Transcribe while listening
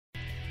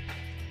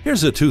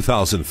Here's a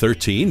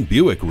 2013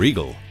 Buick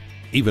Regal.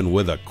 Even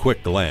with a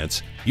quick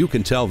glance, you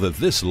can tell that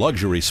this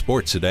luxury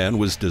sports sedan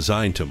was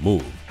designed to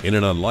move. In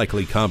an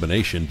unlikely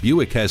combination,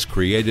 Buick has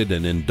created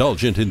an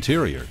indulgent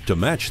interior to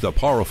match the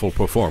powerful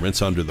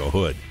performance under the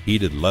hood.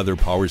 Heated leather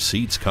power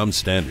seats come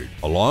standard,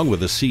 along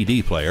with a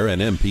CD player and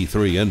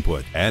MP3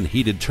 input, and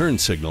heated turn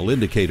signal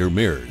indicator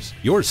mirrors.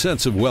 Your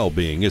sense of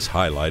well-being is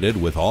highlighted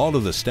with all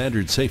of the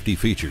standard safety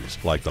features,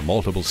 like the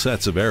multiple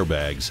sets of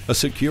airbags, a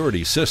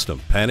security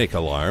system, panic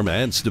alarm,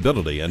 and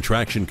stability and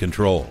traction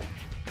control.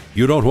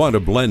 You don't want to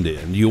blend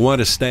in, you want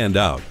to stand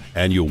out,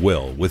 and you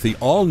will with the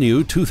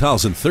all-new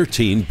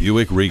 2013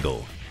 Buick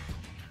Regal.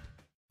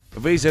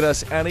 Visit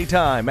us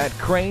anytime at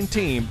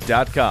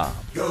crainteam.com.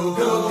 Go,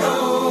 go,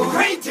 go!